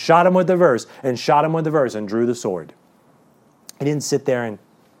verse, and shot him with the verse, and shot him with the verse, and drew the sword. He didn't sit there and,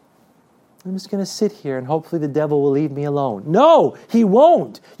 I'm just going to sit here and hopefully the devil will leave me alone. No, he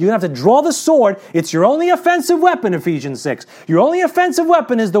won't. You're going to have to draw the sword. It's your only offensive weapon, Ephesians 6. Your only offensive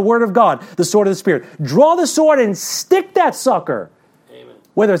weapon is the word of God, the sword of the Spirit. Draw the sword and stick that sucker. Amen.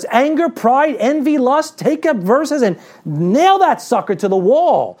 Whether it's anger, pride, envy, lust, take up verses and nail that sucker to the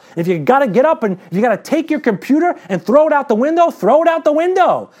wall. If you got to get up and if you got to take your computer and throw it out the window, throw it out the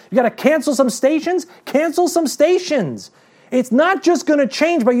window. You got to cancel some stations, cancel some stations. It's not just going to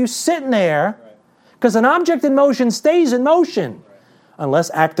change by you sitting there, because an object in motion stays in motion unless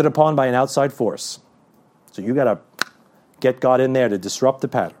acted upon by an outside force. So you got to get God in there to disrupt the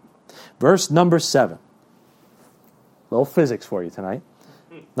pattern. Verse number 7. A little physics for you tonight.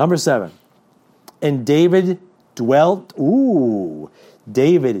 Number 7. And David dwelt in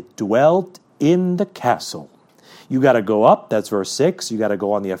the castle. You got to go up, that's verse 6. You got to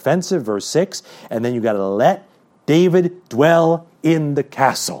go on the offensive, verse 6. And then you got to let David dwell in the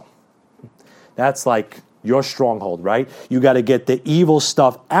castle. That's like your stronghold, right? You got to get the evil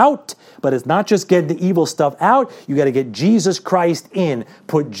stuff out, but it's not just getting the evil stuff out. You got to get Jesus Christ in.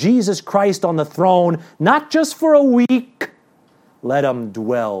 Put Jesus Christ on the throne, not just for a week. Let him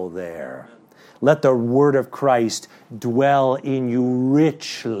dwell there. Let the word of Christ dwell in you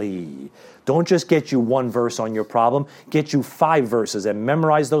richly. Don't just get you one verse on your problem. Get you 5 verses and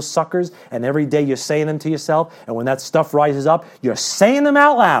memorize those suckers. And every day you're saying them to yourself. And when that stuff rises up, you're saying them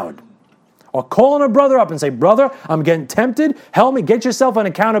out loud. Or calling a brother up and say, brother, I'm getting tempted. Help me. Get yourself an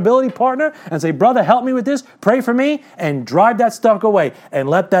accountability partner and say, brother, help me with this. Pray for me. And drive that stuff away. And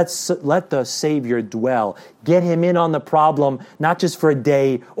let the Savior dwell. Get him in on the problem, not just for a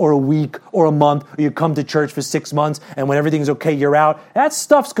day or a week or a month. Or you come to church for 6 months and when everything's okay, you're out. That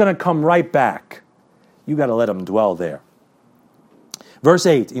stuff's going to come right back. You got to let him dwell there. Verse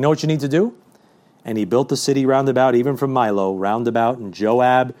 8, you know what you need to do? And he built the city round about, even from Milo, round about, and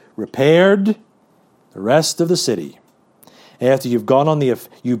Joab repaired the rest of the city. After you've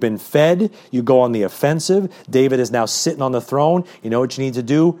been fed, you go on the offensive. David is now sitting on the throne. You know what you need to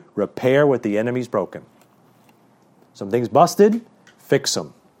do? Repair what the enemy's broken. Some things busted, fix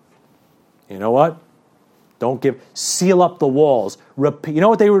them. You know what? Seal up the walls. You know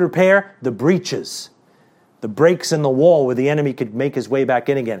what they would repair? The breaches. The breaks in the wall where the enemy could make his way back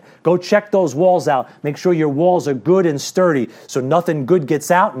in again. Go check those walls out. Make sure your walls are good and sturdy so nothing good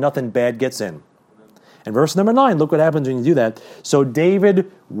gets out, nothing bad gets in. And verse number 9, look what happens when you do that. So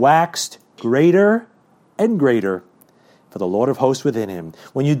David waxed greater and greater, for the Lord of hosts within him.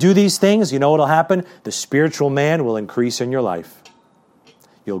 When you do these things, you know what will happen? The spiritual man will increase in your life.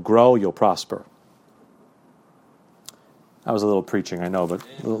 You'll grow, you'll prosper. That was a little preaching, I know, but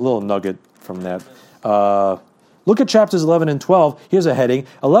a little nugget from that. Look at chapters 11 and 12. Here's a heading.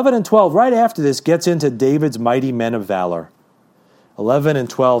 11 and 12, right after this, gets into David's mighty men of valor. 11 and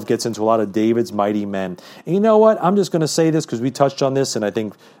 12 gets into a lot of David's mighty men. And you know what? I'm just going to say this because we touched on this in, I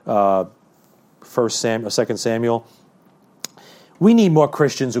think, 2 Samuel. We need more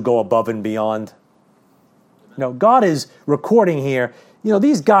Christians who go above and beyond. You know, God is recording here. You know,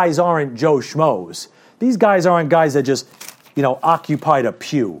 these guys aren't Joe Schmoes. These guys aren't guys that just, occupied a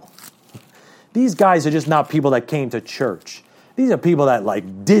pew. These guys are just not people that came to church. These are people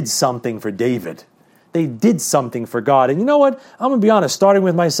that did something for David. They did something for God. And you know what? I'm going to be honest, starting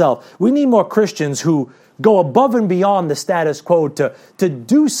with myself. We need more Christians who go above and beyond the status quo to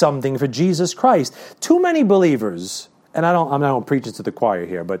do something for Jesus Christ. Too many believers, and I'm not preaching to the choir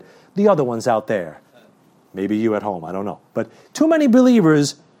here, but the other ones out there, maybe you at home, I don't know. But too many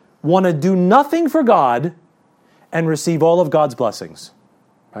believers want to do nothing for God and receive all of God's blessings.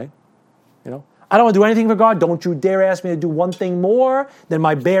 Right? I don't want to do anything for God. Don't you dare ask me to do one thing more than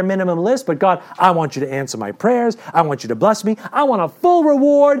my bare minimum list. But God, I want you to answer my prayers. I want you to bless me. I want a full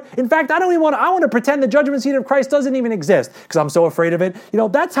reward. In fact, I want to pretend the judgment seat of Christ doesn't even exist because I'm so afraid of it.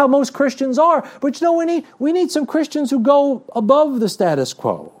 That's how most Christians are. But we need some Christians who go above the status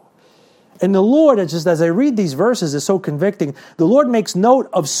quo. And the Lord, just as I read these verses, is so convicting. The Lord makes note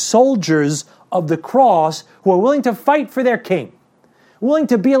of soldiers of the cross who are willing to fight for their king. Willing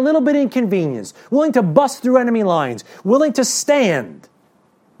to be a little bit inconvenienced, willing to bust through enemy lines, willing to stand.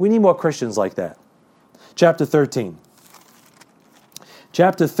 We need more Christians like that. Chapter 13.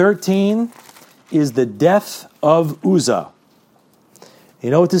 Chapter 13 is the death of Uzzah. You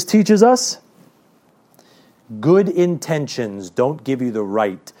know what this teaches us? Good intentions don't give you the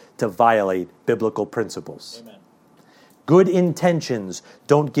right to violate biblical principles. Amen. Good intentions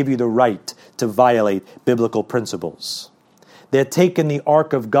don't give you the right to violate biblical principles. They're taking the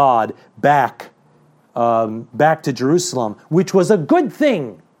ark of God back back to Jerusalem, which was a good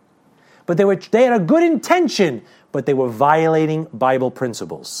thing. But they had a good intention, but they were violating Bible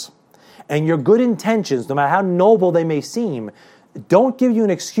principles. And your good intentions, no matter how noble they may seem, don't give you an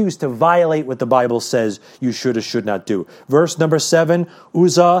excuse to violate what the Bible says you should or should not do. Verse number 7,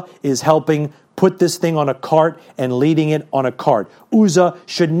 Uzzah is helping put this thing on a cart and leading it on a cart. Uzzah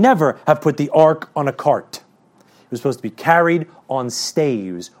should never have put the ark on a cart. It was supposed to be carried on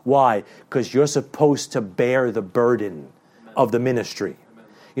staves. Why? Because you're supposed to bear the burden of the ministry.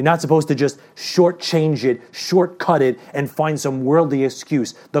 You're not supposed to just shortchange it, shortcut it, and find some worldly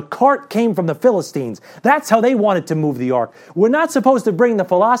excuse. The cart came from the Philistines. That's how they wanted to move the ark. We're not supposed to bring the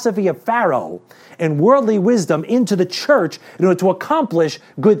philosophy of Pharaoh and worldly wisdom into the church in order to accomplish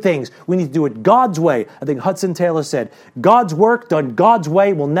good things. We need to do it God's way. I think Hudson Taylor said, God's work done God's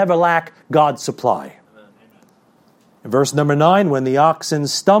way will never lack God's supply. In verse number 9, when the oxen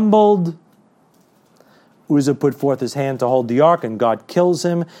stumbled, Uzzah put forth his hand to hold the ark, and God kills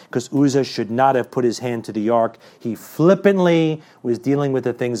him, because Uzzah should not have put his hand to the ark. He flippantly was dealing with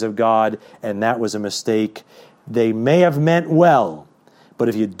the things of God, and that was a mistake. They may have meant well, but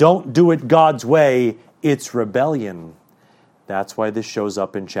if you don't do it God's way, it's rebellion. That's why this shows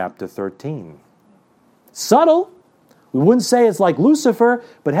up in chapter 13. Subtle. We wouldn't say it's like Lucifer,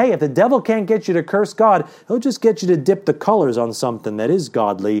 but hey, if the devil can't get you to curse God, he'll just get you to dip the colors on something that is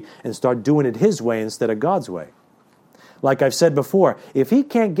godly and start doing it his way instead of God's way. Like I've said before, if he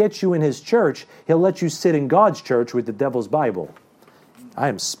can't get you in his church, he'll let you sit in God's church with the devil's Bible. I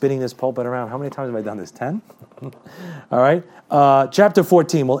am spinning this pulpit around. How many times have I done this? 10? All right. Chapter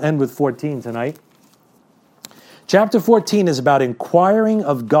 14. We'll end with 14 tonight. Chapter 14 is about inquiring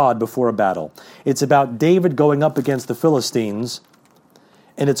of God before a battle. It's about David going up against the Philistines,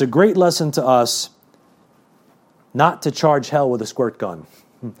 and it's a great lesson to us not to charge hell with a squirt gun,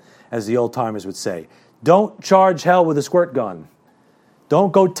 as the old-timers would say. Don't charge hell with a squirt gun.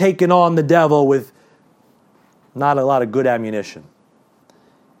 Don't go taking on the devil with not a lot of good ammunition.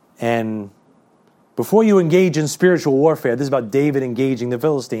 And before you engage in spiritual warfare, this is about David engaging the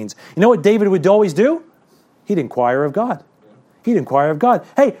Philistines. You know what David would always do? He'd inquire of God. He'd inquire of God.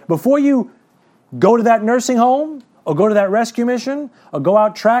 Hey, before you go to that nursing home, or go to that rescue mission, or go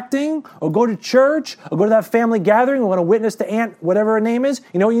out tracting, or go to church, or go to that family gathering, or want to witness to Aunt, whatever her name is,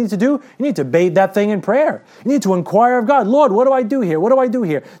 you know what you need to do? You need to bathe that thing in prayer. You need to inquire of God. Lord, what do I do here? What do I do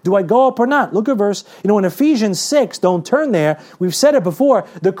here? Do I go up or not? Look at verse, in Ephesians 6, don't turn there. We've said it before.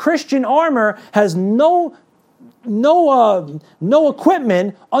 The Christian armor has no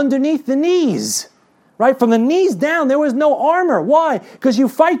equipment underneath the knees. Right? From the knees down, there was no armor. Why? Because you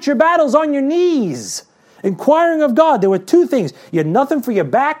fight your battles on your knees. Inquiring of God. There were two things. You had nothing for your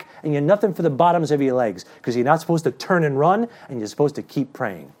back, and you had nothing for the bottoms of your legs. Because you're not supposed to turn and run, and you're supposed to keep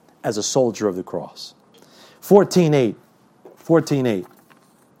praying as a soldier of the cross. 14:8. 14:8.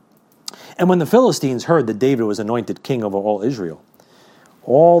 And when the Philistines heard that David was anointed king over all Israel,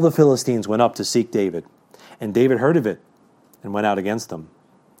 all the Philistines went up to seek David. And David heard of it and went out against them.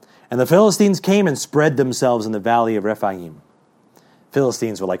 And the Philistines came and spread themselves in the valley of Rephaim.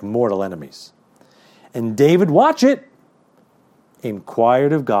 Philistines were like mortal enemies. And David, watch it,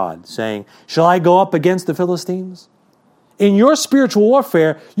 inquired of God, saying, shall I go up against the Philistines? In your spiritual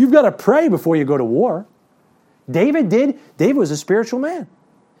warfare, you've got to pray before you go to war. David did. David was a spiritual man.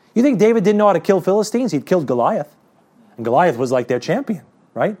 You think David didn't know how to kill Philistines? He'd killed Goliath. And Goliath was like their champion,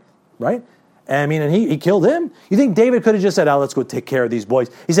 right? Right? And he killed him. You think David could have just said, let's go take care of these boys?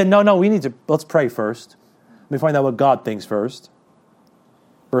 He said, no, let's pray first. Let me find out what God thinks first.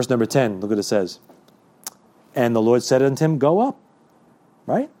 Verse number 10, look what it says. And the Lord said unto him, go up.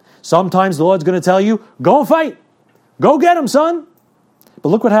 Right? Sometimes the Lord's going to tell you, go and fight. Go get him, son. But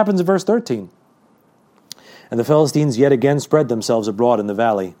look what happens in verse 13. And the Philistines yet again spread themselves abroad in the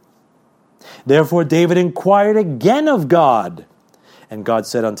valley. Therefore David inquired again of God. And God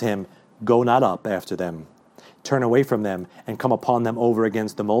said unto him, go not up after them. Turn away from them, and come upon them over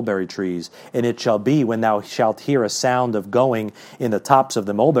against the mulberry trees. And it shall be, when thou shalt hear a sound of going in the tops of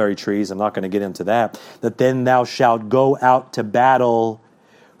the mulberry trees, I'm not going to get into that then thou shalt go out to battle,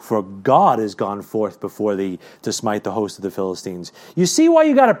 for God is gone forth before thee to smite the host of the Philistines. You see why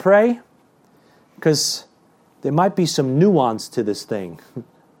you got to pray? Because there might be some nuance to this thing.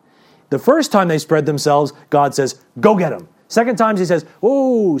 The first time they spread themselves, God says, go get them. Second time he says,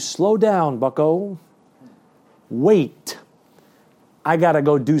 oh, slow down, bucko. Wait. I got to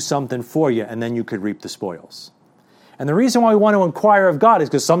go do something for you, and then you could reap the spoils. And the reason why we want to inquire of God is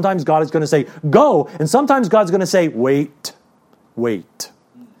because sometimes God is going to say, go, and sometimes God's going to say, wait.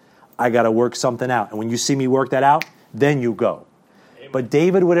 I got to work something out. And when you see me work that out, then you go. But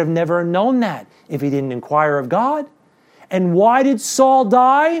David would have never known that if he didn't inquire of God. And why did Saul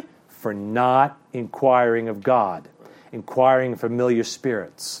die? For not inquiring of God, inquiring familiar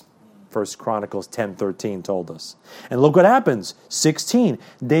spirits. 1 Chronicles 10:13 told us. And look what happens. 16.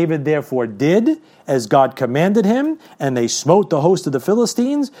 David therefore did as God commanded him, and they smote the host of the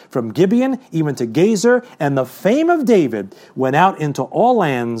Philistines from Gibeon even to Gazer, and the fame of David went out into all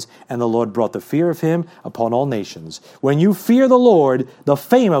lands, and the Lord brought the fear of him upon all nations. When you fear the Lord, the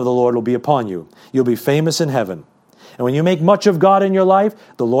fame of the Lord will be upon you. You'll be famous in heaven. And when you make much of God in your life,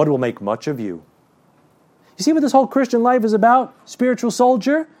 the Lord will make much of you. You see what this whole Christian life is about, spiritual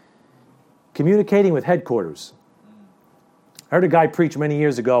soldier? Communicating with headquarters. I heard a guy preach many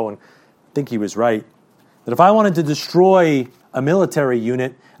years ago, and I think he was right, that if I wanted to destroy a military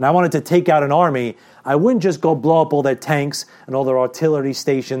unit and I wanted to take out an army, I wouldn't just go blow up all their tanks and all their artillery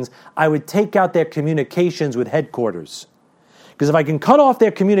stations. I would take out their communications with headquarters. Because if I can cut off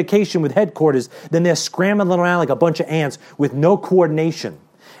their communication with headquarters, then they're scrambling around like a bunch of ants with no coordination.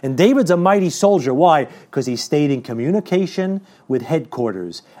 And David's a mighty soldier. Why? Because he stayed in communication with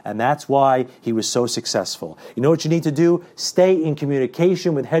headquarters. And that's why he was so successful. You know what you need to do? Stay in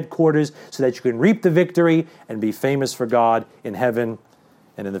communication with headquarters so that you can reap the victory and be famous for God in heaven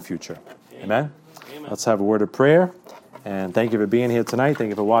and in the future. Amen? Amen. Let's have a word of prayer. And thank you for being here tonight. Thank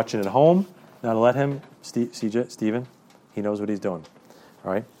you for watching at home. Now to let him, Stephen, he knows what he's doing.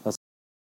 All right? Let's